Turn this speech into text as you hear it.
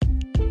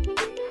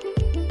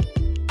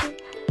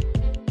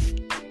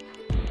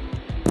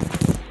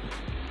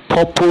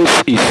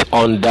Purpose is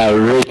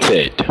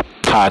underrated.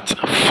 Part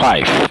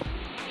 5.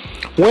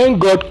 When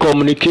God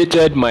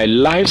communicated my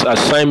life's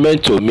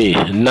assignment to me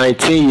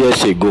 19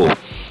 years ago,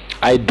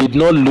 I did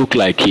not look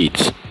like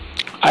it.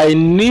 I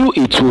knew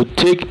it would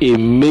take a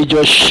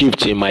major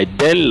shift in my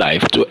then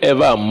life to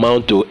ever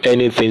amount to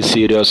anything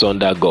serious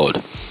under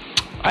God.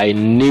 I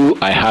knew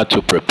I had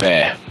to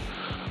prepare.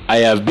 I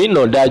have been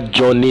on that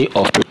journey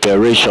of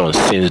preparation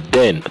since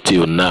then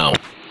till now.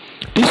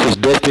 This is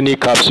Destiny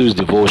Capsules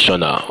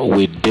Devotional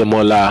with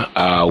Demola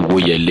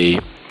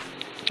Woyele.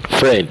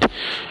 Friend,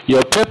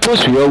 your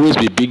purpose will always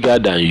be bigger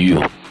than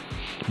you,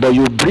 but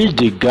you bridge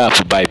the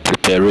gap by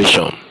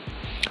preparation.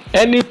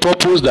 Any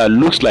purpose that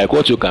looks like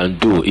what you can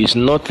do is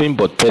nothing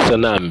but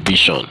personal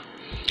ambition.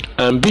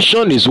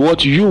 Ambition is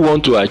what you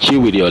want to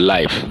achieve with your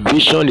life.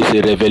 Vision is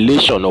a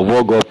revelation of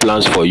what God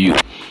plans for you.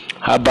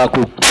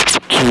 Habakkuk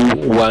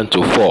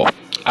 2:1-4,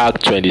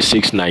 Acts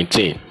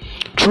 26:19.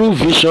 True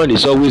vision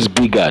is always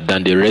bigger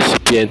than the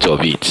recipient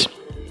of it.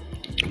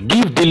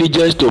 Give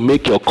diligence to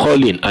make your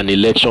calling and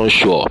election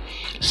sure.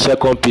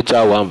 2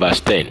 Peter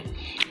 1:10.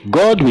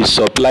 God will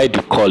supply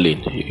the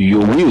calling. You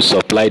will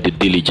supply the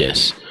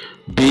diligence.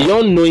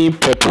 Beyond knowing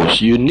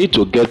purpose, you need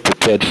to get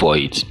prepared for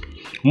it.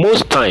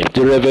 Most times,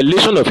 the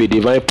revelation of a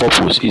divine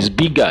purpose is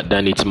bigger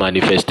than its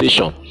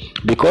manifestation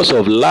because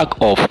of lack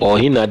of or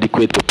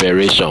inadequate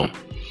preparation.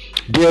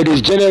 There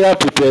is general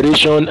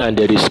preparation and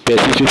there is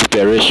specific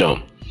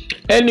preparation.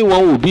 Anyone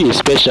who will be a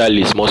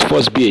specialist must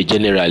first be a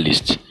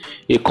generalist.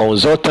 A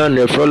consultant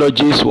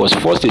nephrologist was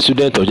first a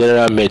student of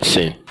general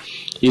medicine.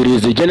 It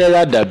is the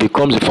general that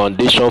becomes the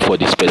foundation for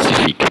the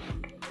specific.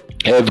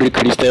 Every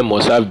Christian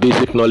must have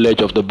basic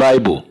knowledge of the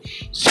Bible.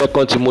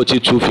 2 Timothy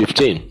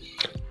 2:15.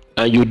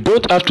 And you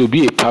don't have to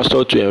be a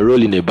pastor to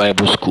enroll in a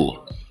Bible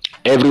school.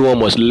 Everyone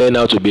must learn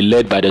how to be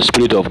led by the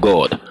Spirit of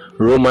God.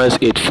 Romans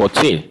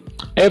 8:14.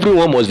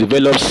 Everyone must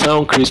develop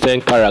sound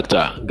Christian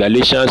character.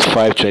 Galatians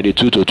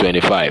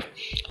 5:22-25.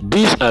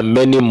 These and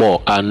many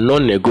more are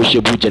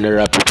non-negotiable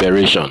general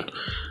preparation.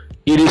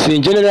 It is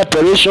in general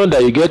preparation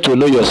that you get to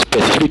know your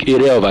specific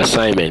area of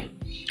assignment.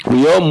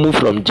 We all move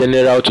from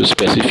general to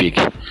specific.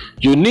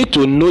 You need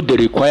to know the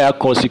required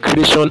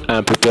consecration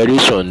and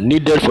preparation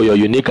needed for your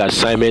unique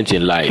assignment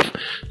in life.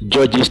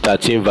 Judges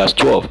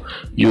 13:12.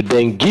 You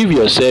then give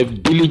yourself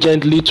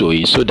diligently to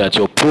it so that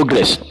your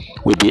progress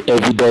will be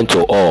evident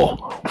to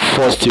all.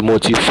 1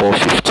 Timothy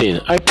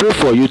 4:15. I pray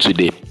for you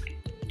today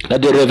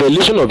that the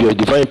revelation of your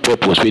divine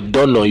purpose will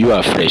dawn on you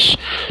afresh.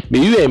 May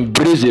you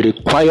embrace the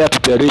required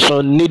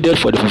preparation needed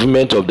for the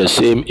fulfillment of the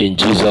same in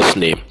Jesus'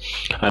 name.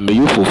 And may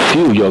you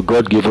fulfill your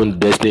God-given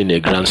destiny in a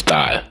grand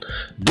style.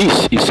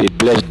 This is a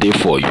blessed day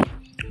for you.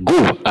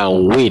 Go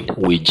and win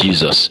with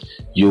Jesus.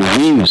 You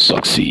will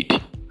succeed.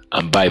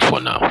 And bye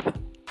for now.